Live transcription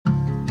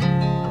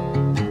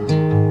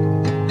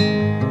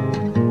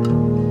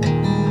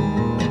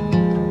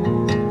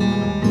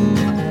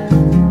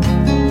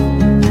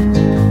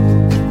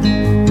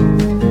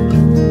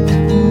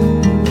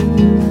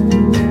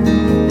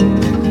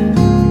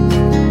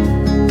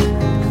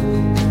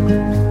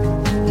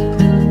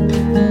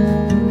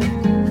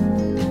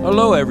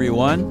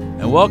everyone,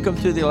 and welcome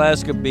to the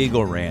Alaska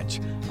Beagle Ranch.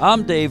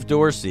 I'm Dave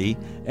Dorsey,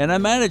 and I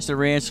manage the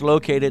ranch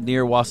located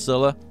near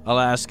Wasilla,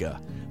 Alaska.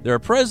 There are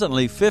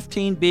presently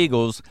 15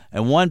 beagles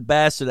and 1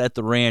 basset at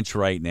the ranch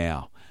right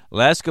now.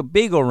 Alaska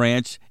Beagle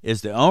Ranch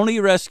is the only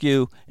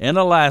rescue in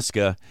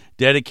Alaska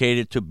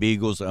dedicated to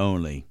beagles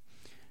only.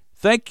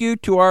 Thank you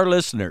to our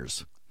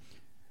listeners.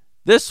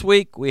 This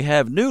week we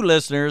have new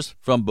listeners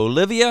from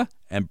Bolivia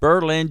and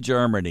Berlin,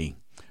 Germany.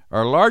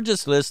 Our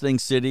largest listening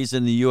cities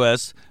in the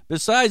U.S.,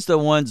 besides the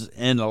ones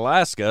in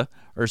Alaska,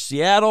 are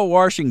Seattle,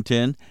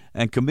 Washington,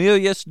 and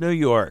Camillus, New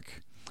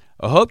York.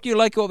 I hope you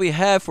like what we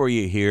have for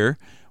you here.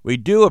 We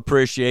do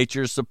appreciate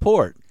your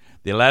support.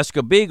 The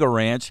Alaska Beagle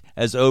Ranch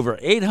has over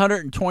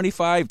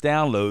 825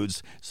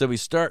 downloads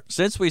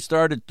since we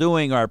started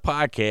doing our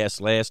podcast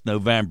last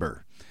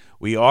November.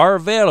 We are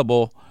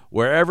available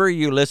wherever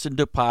you listen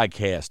to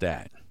podcasts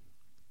at.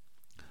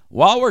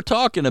 While we're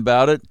talking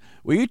about it,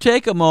 will you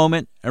take a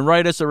moment and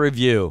write us a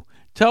review?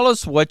 Tell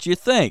us what you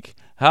think,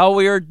 how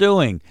we are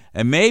doing,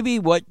 and maybe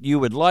what you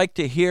would like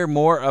to hear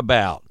more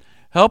about.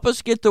 Help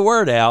us get the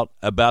word out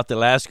about the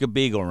Alaska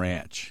Beagle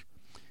Ranch.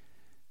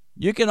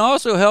 You can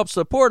also help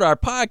support our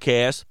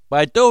podcast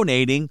by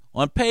donating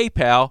on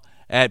PayPal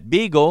at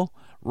Beagle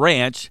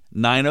Ranch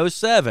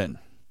 907.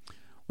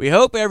 We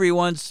hope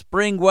everyone's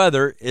spring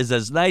weather is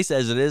as nice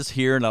as it is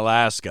here in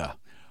Alaska.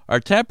 Our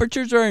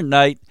temperatures at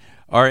night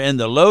are in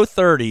the low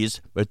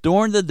 30s, but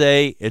during the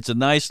day, it's a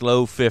nice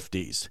low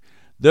 50s.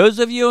 Those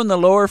of you in the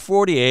lower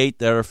 48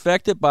 that are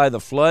affected by the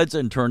floods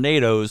and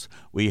tornadoes,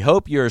 we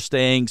hope you are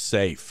staying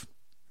safe.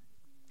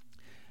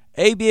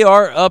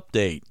 ABR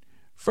update.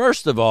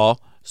 First of all,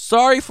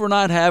 sorry for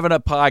not having a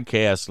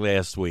podcast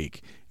last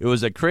week. It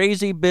was a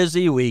crazy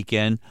busy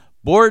weekend,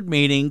 board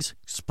meetings,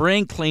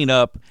 spring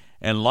cleanup,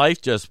 and life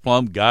just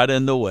plumb got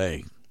in the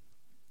way.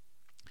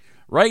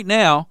 Right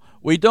now,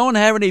 we don't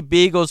have any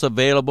beagles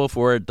available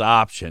for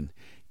adoption.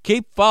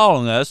 Keep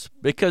following us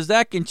because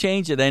that can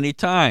change at any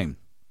time.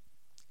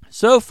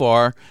 So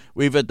far,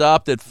 we've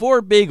adopted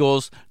 4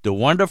 beagles to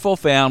wonderful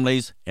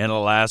families in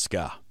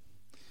Alaska.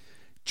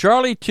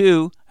 Charlie,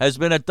 too, has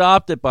been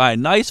adopted by a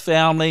nice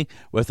family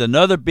with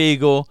another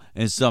beagle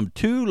and some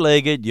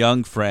 2-legged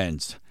young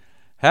friends.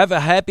 Have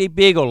a happy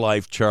beagle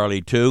life,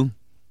 Charlie, too.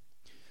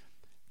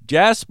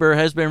 Jasper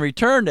has been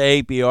returned to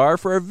APR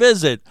for a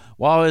visit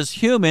while his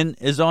human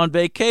is on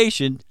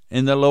vacation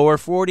in the lower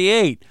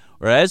 48,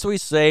 or as we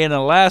say in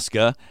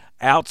Alaska,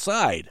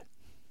 outside.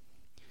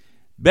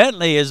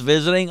 Bentley is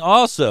visiting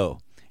also.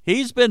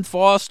 He's been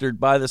fostered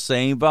by the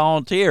same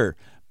volunteer.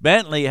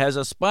 Bentley has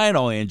a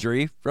spinal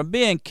injury from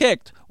being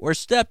kicked or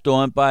stepped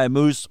on by a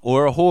moose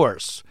or a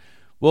horse.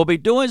 We'll be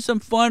doing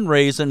some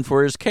fundraising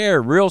for his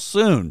care real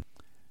soon.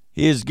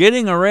 He is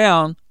getting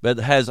around but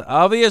has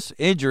obvious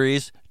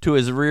injuries to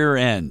his rear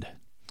end.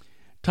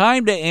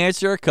 Time to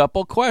answer a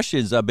couple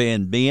questions I've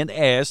been being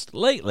asked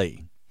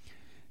lately.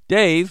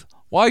 Dave,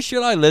 why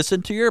should I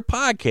listen to your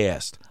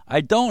podcast?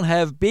 I don't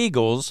have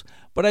beagles,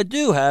 but I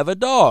do have a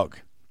dog.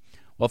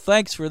 Well,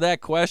 thanks for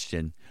that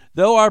question.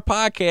 Though our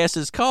podcast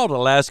is called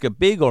Alaska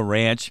Beagle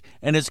Ranch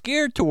and is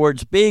geared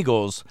towards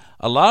beagles,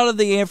 a lot of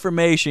the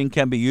information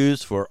can be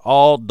used for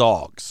all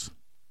dogs.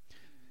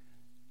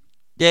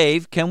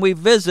 Dave, can we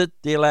visit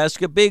the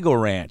Alaska Beagle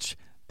Ranch?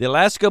 The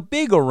Alaska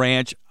Beagle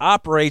Ranch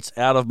operates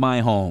out of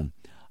my home.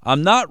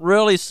 I'm not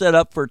really set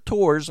up for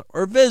tours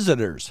or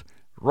visitors.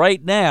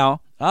 Right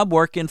now, I'm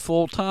working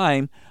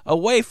full-time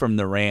away from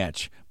the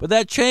ranch, but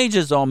that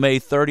changes on May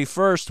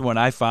 31st when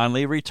I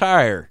finally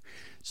retire.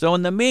 So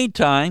in the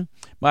meantime,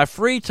 my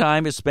free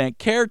time is spent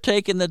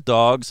caretaking the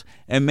dogs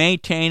and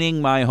maintaining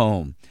my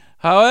home.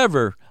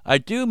 However, I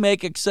do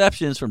make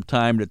exceptions from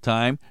time to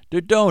time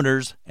to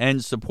donors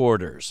and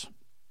supporters.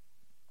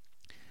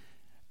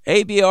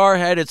 ABR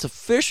had its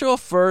official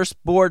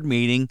first board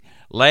meeting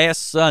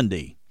last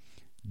Sunday.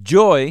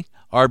 Joy,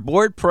 our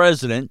board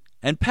president,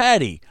 and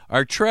Patty,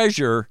 our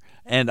treasurer,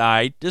 and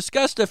I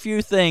discussed a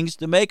few things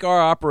to make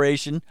our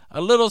operation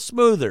a little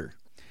smoother.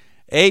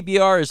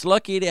 ABR is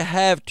lucky to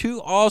have 2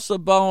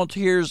 awesome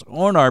volunteers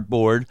on our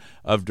board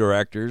of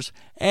directors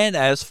and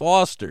as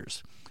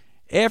fosters.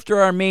 After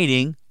our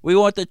meeting, we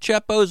went to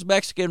Chepo's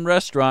Mexican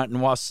restaurant in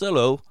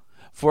Wasilla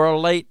for a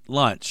late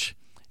lunch.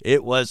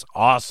 It was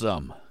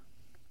awesome.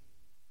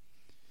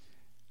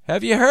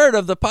 Have you heard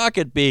of the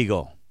Pocket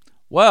Beagle?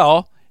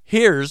 Well,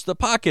 here's the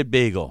Pocket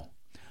Beagle.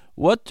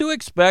 What to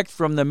expect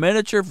from the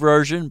miniature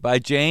version by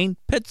Jane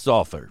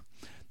Pitzhofer.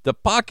 The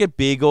Pocket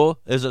Beagle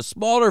is a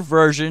smaller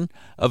version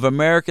of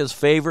America's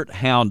favorite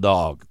hound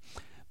dog.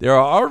 There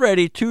are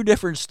already 2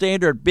 different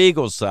standard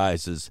beagle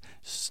sizes,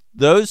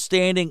 those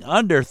standing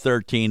under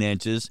 13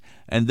 inches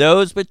and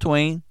those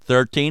between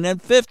 13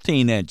 and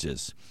 15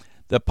 inches.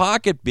 The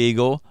Pocket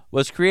Beagle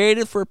was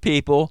created for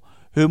people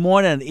who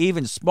want an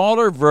even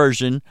smaller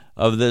version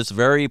of this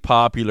very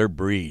popular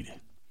breed.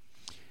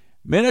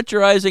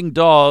 Miniaturizing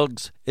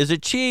dogs is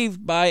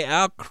achieved by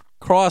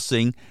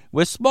outcrossing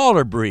with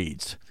smaller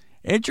breeds,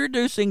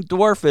 introducing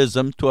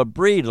dwarfism to a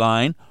breed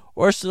line,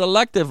 or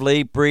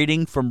selectively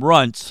breeding from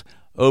runts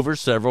over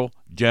several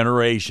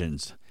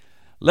generations.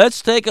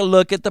 let's take a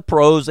look at the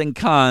pros and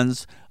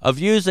cons of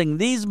using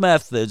these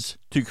methods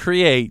to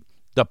create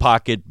the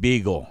pocket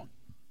beagle.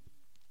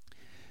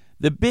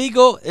 The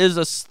beagle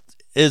is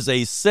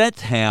a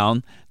scent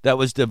hound that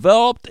was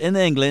developed in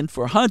England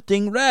for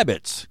hunting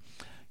rabbits.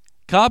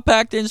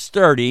 Compact and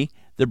sturdy,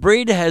 the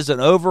breed has an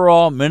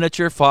overall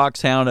miniature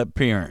foxhound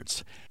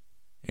appearance.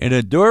 An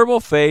adorable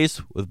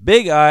face with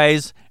big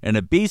eyes and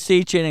a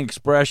beseeching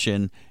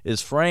expression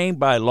is framed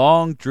by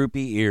long,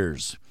 droopy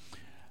ears.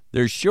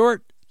 Their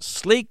short,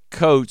 sleek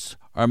coats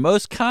are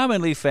most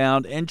commonly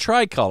found in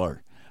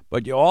tricolor,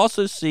 but you'll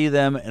also see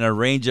them in a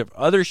range of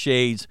other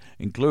shades,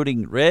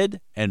 including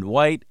red and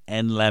white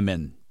and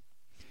lemon.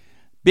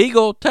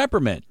 Beagle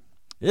temperament.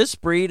 This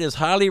breed is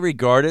highly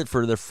regarded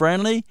for their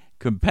friendly,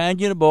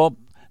 companionable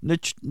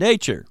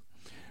nature.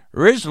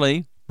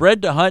 Originally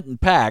bred to hunt in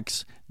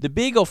packs, the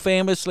beagle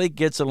famously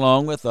gets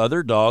along with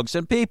other dogs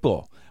and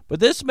people, but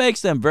this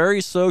makes them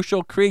very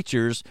social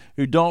creatures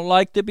who don't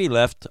like to be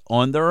left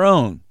on their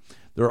own.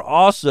 They're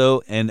also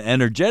an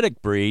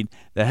energetic breed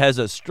that has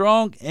a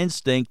strong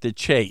instinct to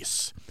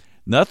chase.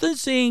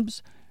 Nothing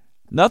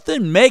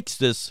makes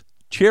this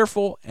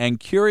cheerful and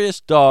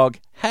curious dog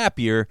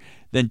happier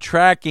than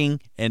tracking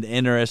an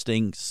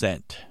interesting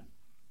scent.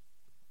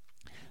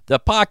 The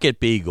pocket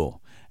beagle.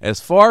 As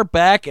far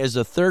back as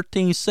the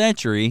 13th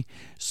century,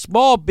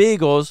 small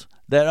beagles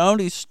that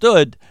only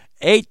stood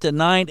 8 to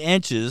 9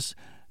 inches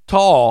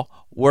tall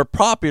were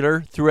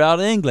popular throughout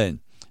England.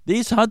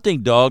 These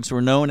hunting dogs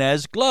were known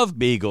as glove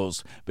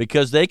beagles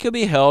because they could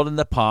be held in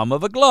the palm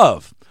of a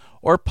glove,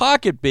 or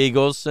pocket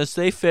beagles since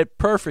they fit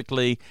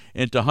perfectly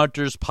into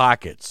hunters'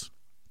 pockets.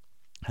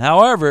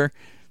 However,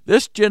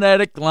 this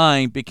genetic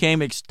line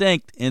became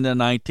extinct in the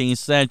 19th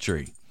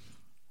century.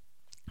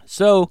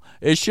 So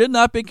it should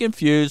not be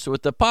confused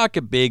with the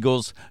pocket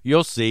beagles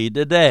you'll see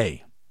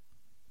today.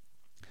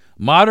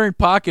 Modern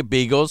pocket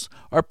beagles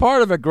are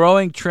part of a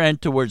growing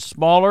trend towards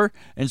smaller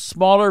and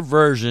smaller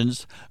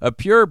versions of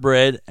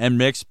purebred and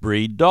mixed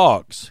breed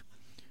dogs.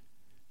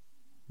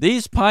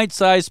 These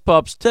pint-sized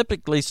pups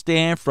typically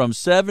stand from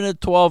 7 to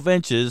 12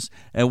 inches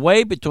and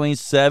weigh between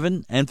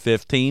 7 and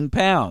 15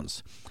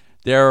 pounds.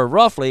 They are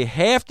roughly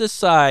half the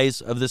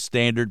size of the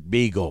standard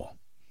beagle.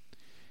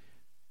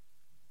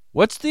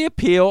 What's the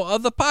appeal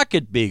of the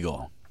pocket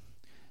beagle?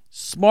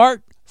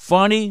 Smart,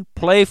 funny,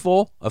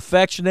 playful,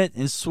 affectionate,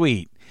 and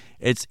sweet.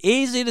 It's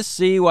easy to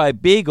see why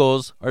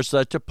beagles are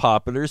such a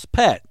popular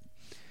pet.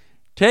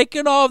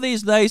 Taking all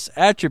these nice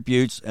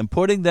attributes and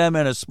putting them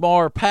in a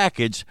smaller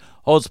package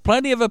holds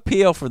plenty of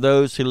appeal for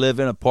those who live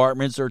in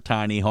apartments or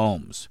tiny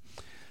homes.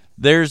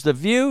 There's the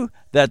view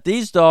that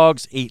these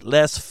dogs eat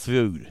less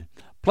food.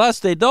 Plus,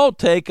 they don't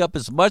take up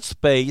as much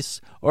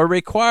space or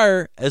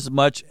require as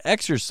much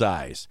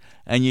exercise,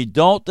 and you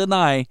don't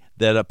deny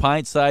that a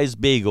pint-sized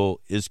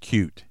beagle is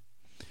cute.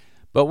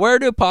 But where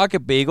do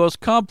pocket beagles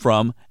come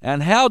from,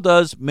 and how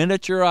does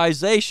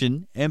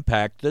miniaturization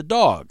impact the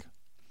dog?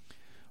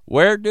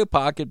 Where do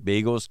pocket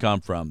beagles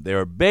come from? There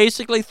are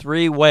basically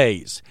 3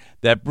 ways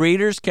that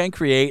breeders can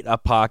create a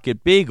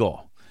pocket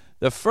beagle.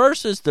 The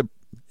first is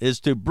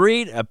to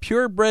breed a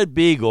purebred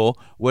beagle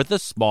with a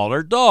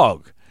smaller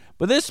dog.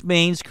 But this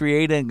means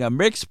creating a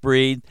mixed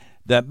breed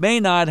that may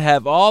not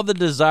have all the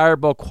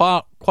desirable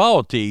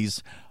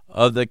qualities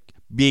of the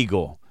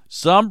beagle.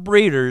 Some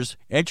breeders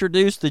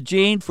introduce the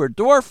gene for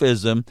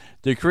dwarfism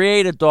to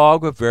create a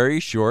dog with very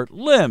short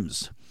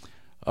limbs.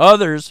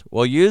 Others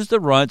will use the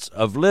runts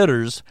of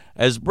litters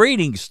as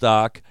breeding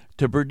stock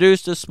to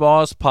produce the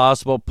smallest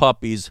possible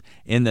puppies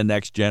in the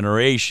next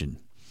generation.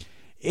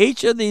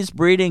 Each of these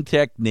breeding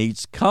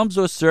techniques comes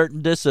with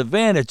certain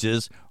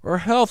disadvantages or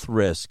health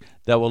risks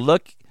that we're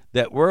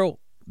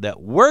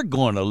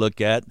going to look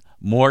at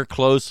more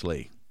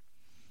closely.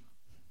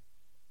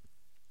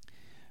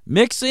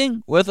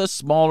 Mixing with a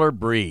smaller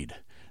breed.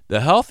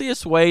 The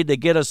healthiest way to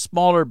get a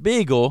smaller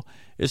beagle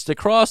is to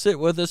cross it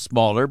with a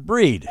smaller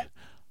breed.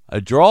 A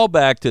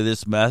drawback to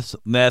this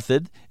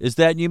method is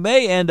that you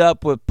may end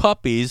up with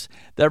puppies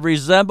that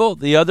resemble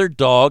the other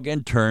dog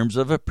in terms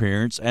of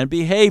appearance and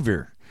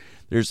behavior.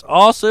 There's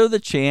also the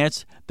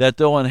chance that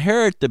they'll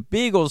inherit the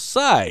beagle's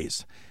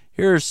size.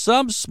 Here are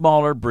some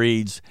smaller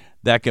breeds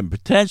that can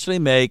potentially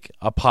make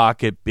a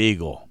pocket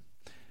beagle.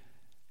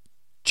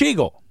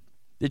 Chigle.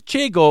 The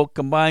Chigle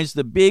combines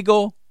the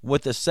beagle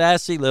with the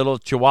sassy little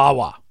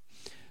Chihuahua.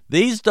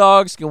 These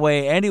dogs can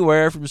weigh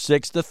anywhere from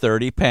 6 to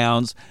 30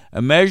 pounds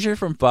and measure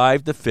from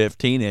 5 to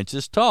 15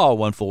 inches tall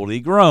when fully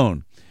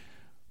grown,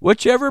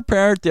 whichever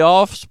parent the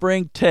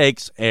offspring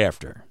takes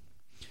after.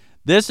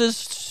 This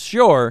is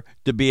sure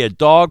to be a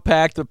dog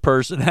packed with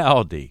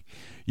personality.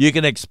 You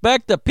can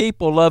expect a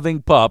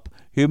people-loving pup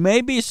who may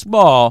be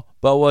small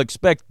but will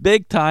expect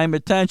big-time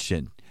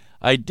attention.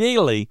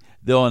 Ideally,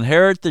 they'll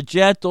inherit the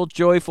gentle,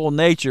 joyful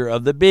nature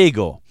of the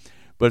beagle.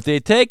 But if they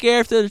take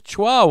after the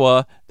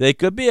Chihuahua, they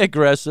could be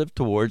aggressive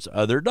towards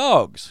other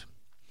dogs.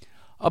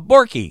 A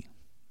Borky.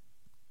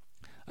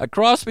 A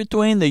cross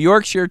between the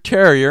Yorkshire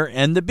Terrier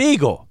and the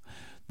Beagle.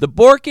 The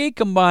Borky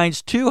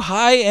combines two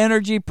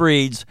high-energy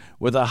breeds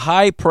with a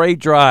high prey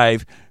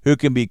drive who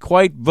can be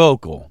quite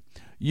vocal.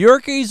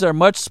 Yorkies are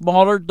much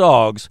smaller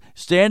dogs,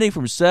 standing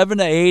from 7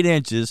 to 8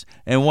 inches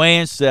and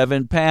weighing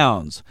 7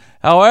 pounds.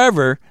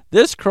 However,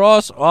 this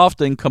cross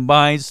often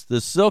combines the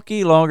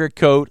silky longer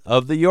coat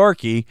of the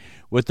Yorkie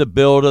with the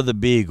build of the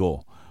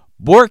Beagle.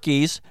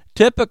 Borkies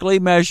typically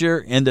measure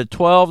in the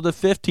 12 to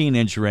 15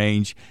 inch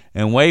range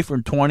and weigh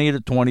from 20 to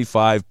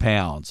 25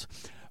 pounds.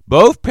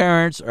 Both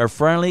parents are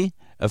friendly,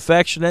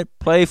 affectionate,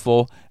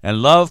 playful,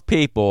 and love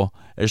people,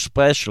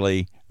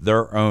 especially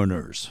their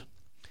owners.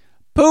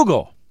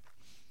 Poodle.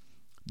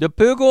 The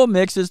Poodle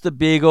mixes the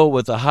Beagle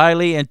with a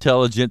highly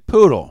intelligent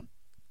Poodle.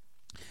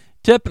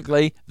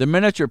 Typically, the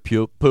miniature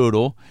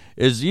Poodle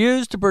is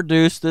used to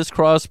produce this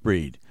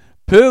crossbreed.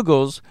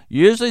 Poodles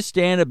usually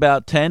stand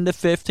about 10 to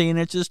 15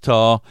 inches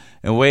tall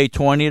and weigh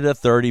 20 to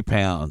 30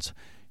 pounds.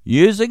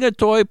 Using a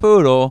toy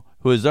Poodle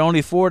who is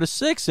only 4 to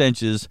 6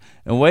 inches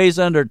and weighs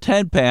under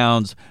 10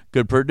 pounds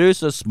could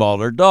produce a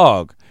smaller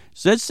dog.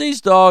 Since these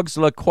dogs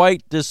look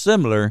quite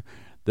dissimilar,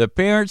 the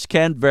appearance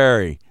can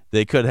vary.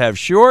 They could have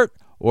short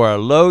or a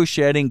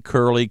low-shedding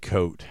curly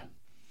coat.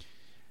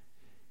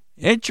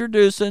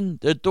 Introducing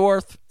the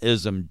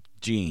dwarfism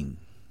gene.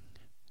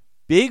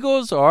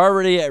 Beagles are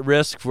already at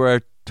risk for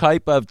a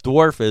type of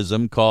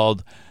dwarfism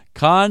called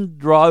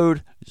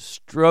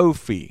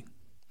chondrodystrophy.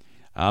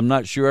 I'm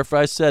not sure if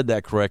I said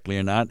that correctly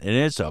or not, and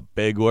it's a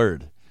big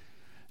word.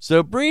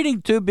 So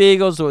breeding two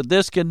Beagles with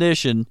this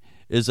condition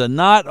is a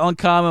not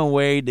uncommon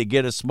way to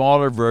get a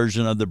smaller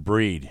version of the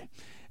breed.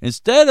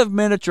 Instead of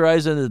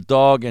miniaturizing the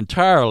dog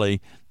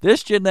entirely,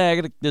 this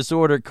genetic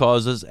disorder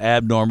causes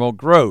abnormal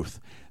growth.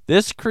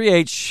 This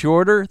creates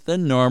shorter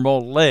than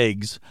normal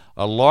legs,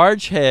 a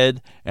large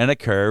head, and a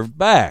curved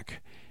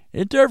back.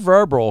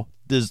 Intervertebral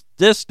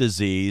disc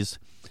disease,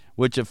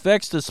 which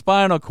affects the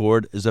spinal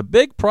cord, is a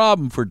big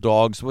problem for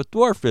dogs with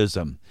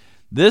dwarfism.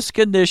 This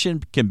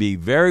condition can be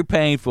very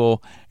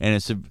painful and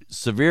in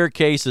severe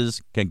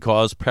cases can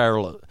cause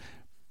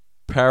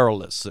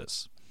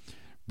paralysis.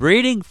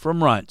 Breeding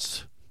from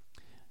runts.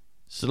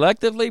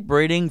 Selectively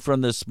breeding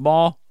from the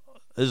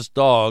smallest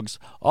dogs,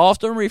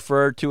 often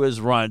referred to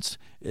as runts,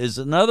 is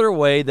another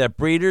way that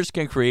breeders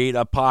can create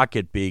a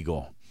pocket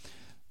beagle.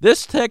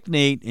 This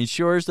technique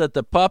ensures that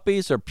the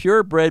puppies are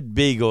purebred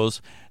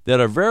beagles that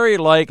are very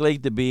likely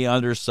to be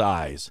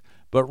undersized.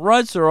 But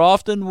runts are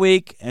often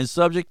weak and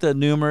subject to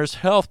numerous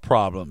health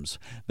problems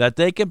that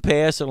they can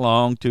pass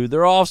along to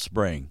their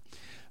offspring.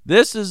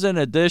 This is in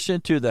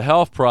addition to the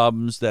health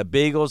problems that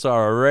beagles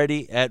are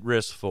already at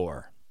risk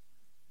for.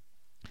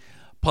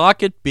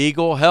 Pocket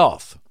beagle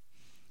health.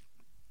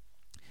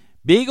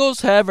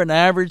 Beagles have an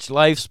average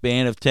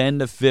lifespan of 10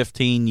 to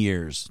 15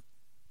 years.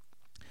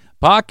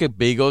 Pocket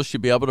beagles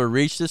should be able to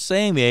reach the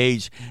same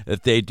age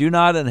if they do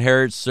not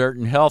inherit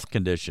certain health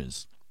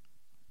conditions.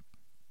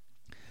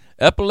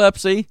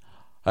 Epilepsy,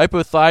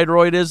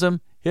 hypothyroidism,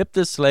 hip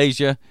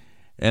dysplasia,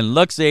 and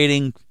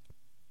luxating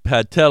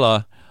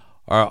patella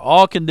are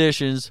all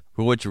conditions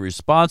for which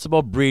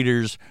responsible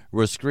breeders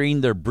will screen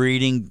their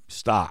breeding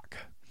stock.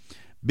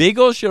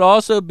 Beagles should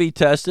also be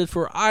tested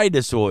for eye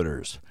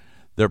disorders.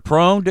 They're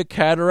prone to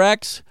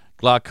cataracts,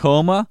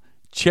 glaucoma,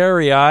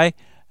 cherry eye,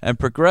 and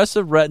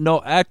progressive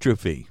retinal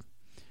atrophy.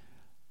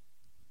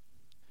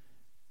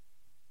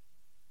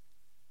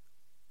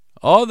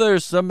 Although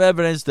there's some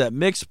evidence that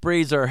mixed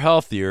breeds are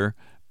healthier,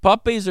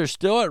 puppies are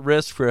still at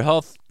risk for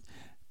health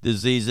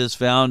diseases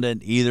found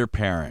in either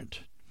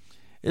parent.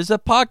 Is a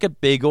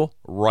pocket beagle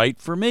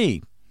right for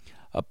me?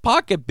 A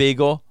pocket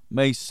beagle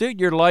may suit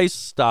your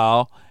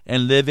lifestyle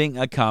and living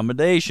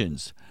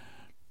accommodations,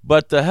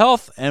 but the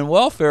health and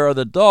welfare of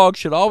the dog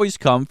should always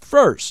come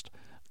first.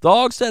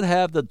 Dogs that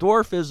have the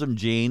dwarfism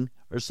gene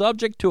are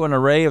subject to an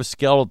array of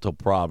skeletal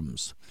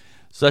problems,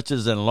 such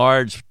as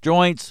enlarged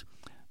joints,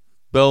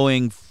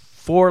 bowing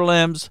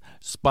forelimbs,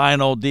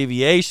 spinal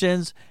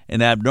deviations,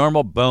 and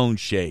abnormal bone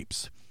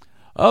shapes.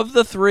 Of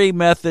the three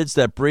methods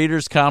that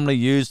breeders commonly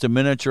use to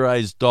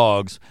miniaturize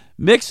dogs,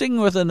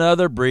 mixing with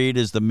another breed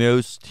is the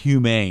most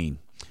humane.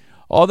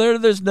 Although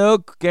there's no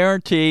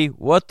guarantee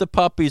what the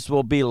puppies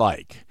will be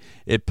like,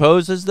 it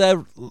poses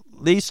the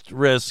least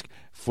risk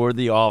for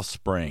the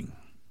offspring.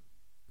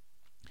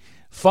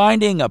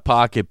 Finding a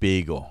pocket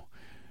beagle.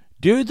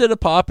 Due to the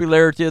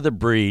popularity of the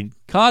breed,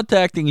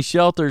 contacting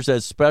shelters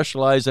that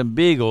specialize in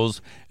beagles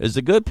is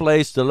a good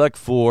place to look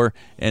for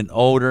an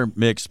older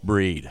mixed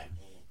breed.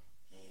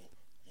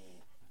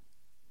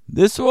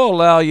 This will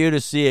allow you to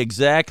see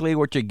exactly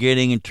what you're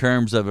getting in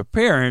terms of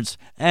appearance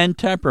and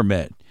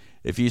temperament.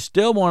 If you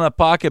still want a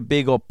pocket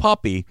beagle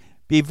puppy,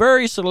 be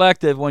very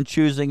selective when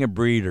choosing a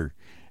breeder.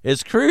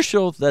 It's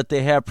crucial that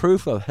they have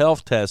proof of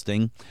health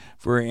testing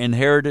for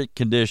inherited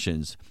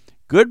conditions.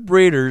 Good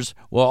breeders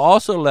will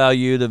also allow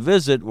you to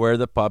visit where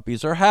the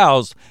puppies are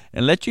housed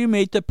and let you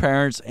meet the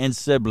parents and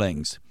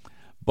siblings.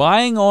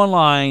 Buying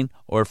online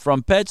or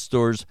from pet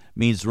stores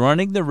means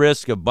running the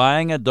risk of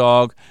buying a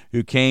dog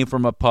who came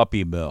from a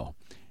puppy mill.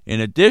 In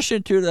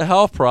addition to the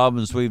health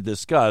problems we've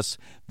discussed,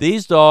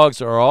 these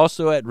dogs are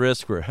also at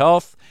risk for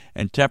health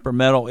and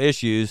temperamental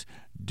issues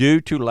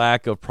due to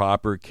lack of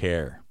proper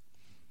care.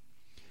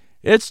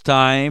 It's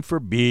time for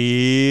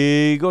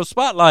Beagle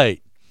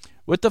Spotlight.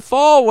 With the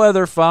fall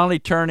weather finally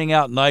turning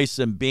out nice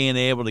and being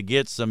able to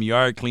get some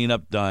yard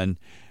cleanup done,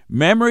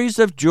 memories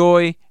of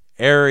Joy,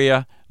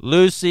 Aria,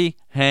 Lucy,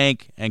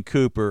 Hank, and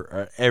Cooper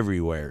are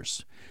everywhere.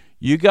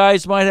 You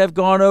guys might have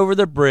gone over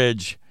the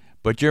bridge,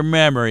 but your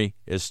memory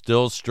is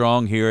still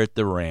strong here at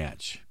the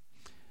ranch.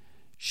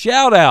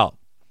 Shout out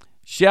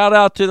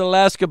to the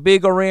Alaska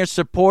Beagle Ranch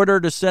supporter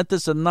to send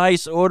us a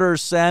nice order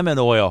of salmon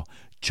oil,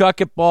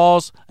 chucket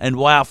balls, and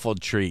waffle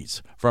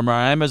treats from our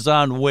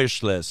Amazon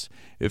wish list.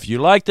 If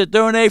you'd like to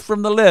donate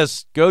from the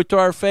list, go to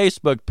our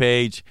Facebook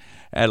page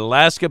at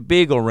Alaska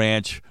Beagle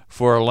Ranch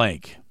for a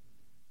link.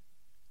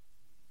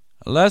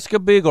 Alaska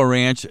Beagle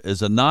Ranch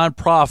is a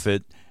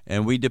nonprofit,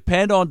 and we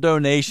depend on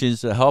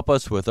donations to help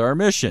us with our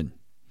mission.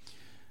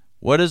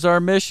 What is our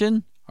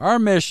mission? Our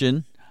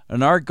mission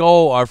and our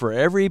goal are for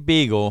every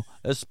beagle,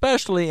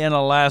 especially in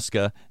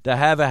Alaska, to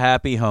have a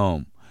happy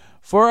home.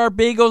 For our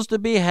beagles to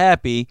be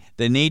happy,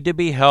 they need to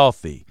be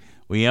healthy.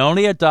 We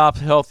only adopt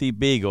healthy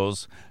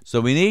beagles,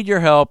 so we need your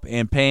help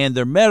in paying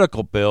their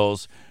medical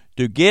bills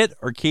to get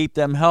or keep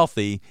them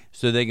healthy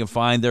so they can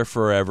find their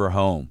forever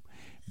home.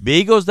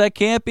 Beagles that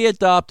can't be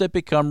adopted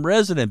become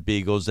resident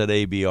beagles at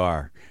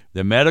ABR.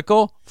 The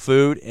medical,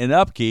 food, and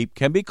upkeep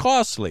can be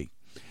costly.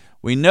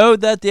 We know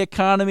that the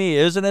economy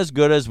isn't as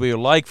good as we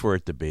would like for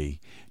it to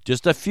be.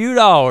 Just a few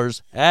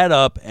dollars add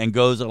up and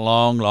goes a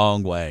long,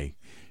 long way.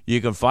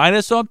 You can find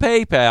us on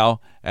PayPal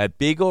at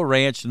Beagle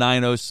Ranch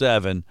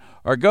 907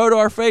 or go to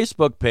our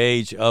Facebook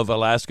page of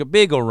Alaska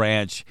Beagle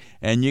Ranch,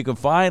 and you can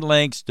find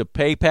links to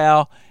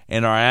PayPal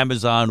and our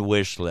Amazon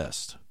wish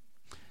list.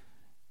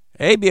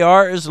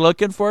 ABR is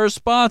looking for a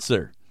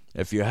sponsor.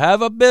 If you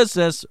have a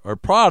business or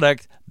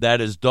product that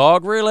is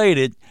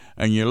dog-related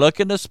and you're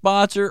looking to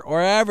sponsor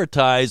or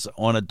advertise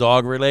on a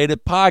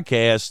dog-related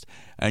podcast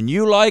and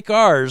you like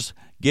ours,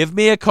 give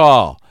me a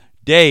call.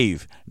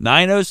 Dave,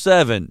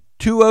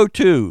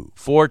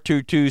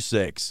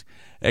 907-202-4226.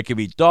 It can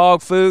be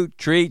dog food,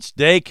 treats,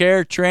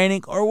 daycare,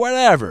 training, or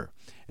whatever.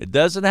 It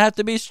doesn't have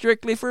to be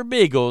strictly for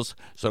beagles,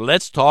 so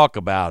let's talk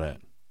about it.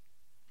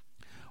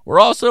 We're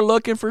also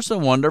looking for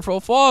some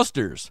wonderful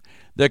fosters.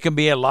 There can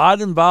be a lot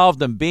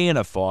involved in being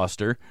a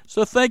foster,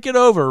 so think it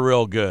over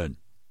real good.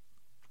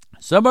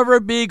 Some of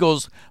our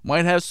beagles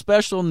might have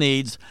special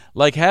needs,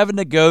 like having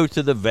to go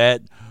to the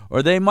vet,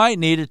 or they might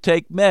need to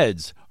take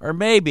meds, or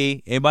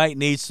maybe they might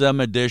need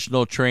some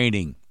additional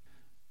training.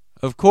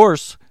 Of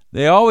course,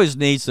 they always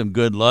need some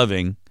good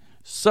loving.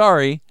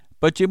 Sorry,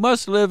 but you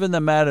must live in the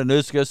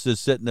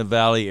Matanuska-Susitna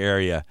Valley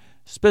area,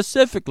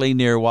 specifically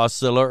near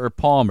Wasilla or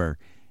Palmer.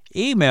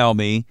 Email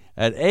me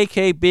at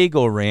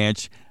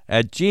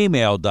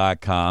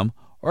akbeagleranch@gmail.com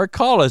or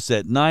call us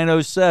at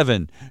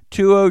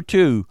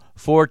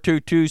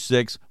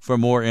 907-202-4226 for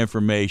more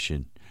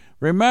information.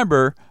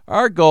 Remember,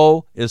 our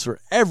goal is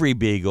for every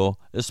beagle,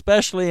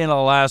 especially in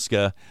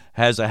Alaska,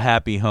 has a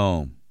happy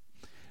home.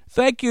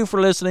 Thank you for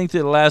listening to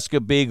the Alaska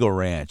Beagle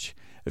Ranch.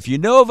 If you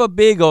know of a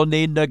beagle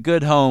needing a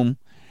good home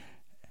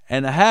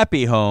and a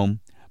happy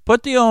home,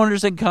 put the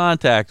owners in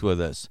contact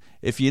with us.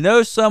 If you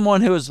know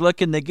someone who is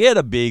looking to get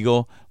a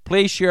beagle,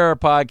 please share our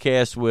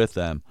podcast with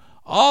them.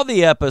 All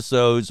the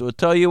episodes will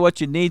tell you what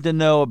you need to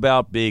know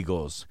about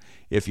beagles.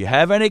 If you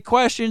have any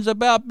questions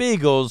about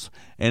beagles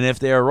and if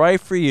they are right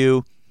for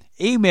you,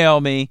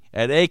 email me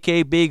at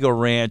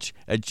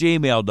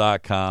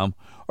akbeagleranch@gmail.com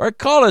or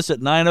call us at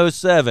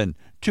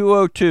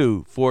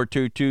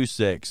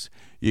 907-202-4226.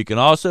 You can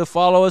also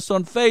follow us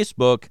on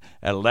Facebook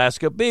at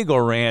Alaska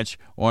Beagle Ranch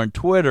or on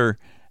Twitter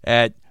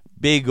at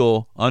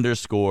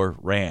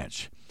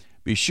Beagle_Ranch.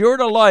 Be sure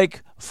to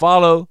like,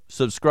 follow,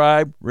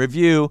 subscribe,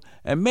 review,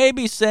 and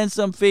maybe send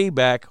some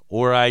feedback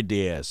or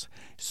ideas.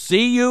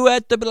 See you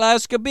at the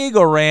Alaska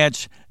Beagle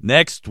Ranch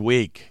next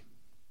week.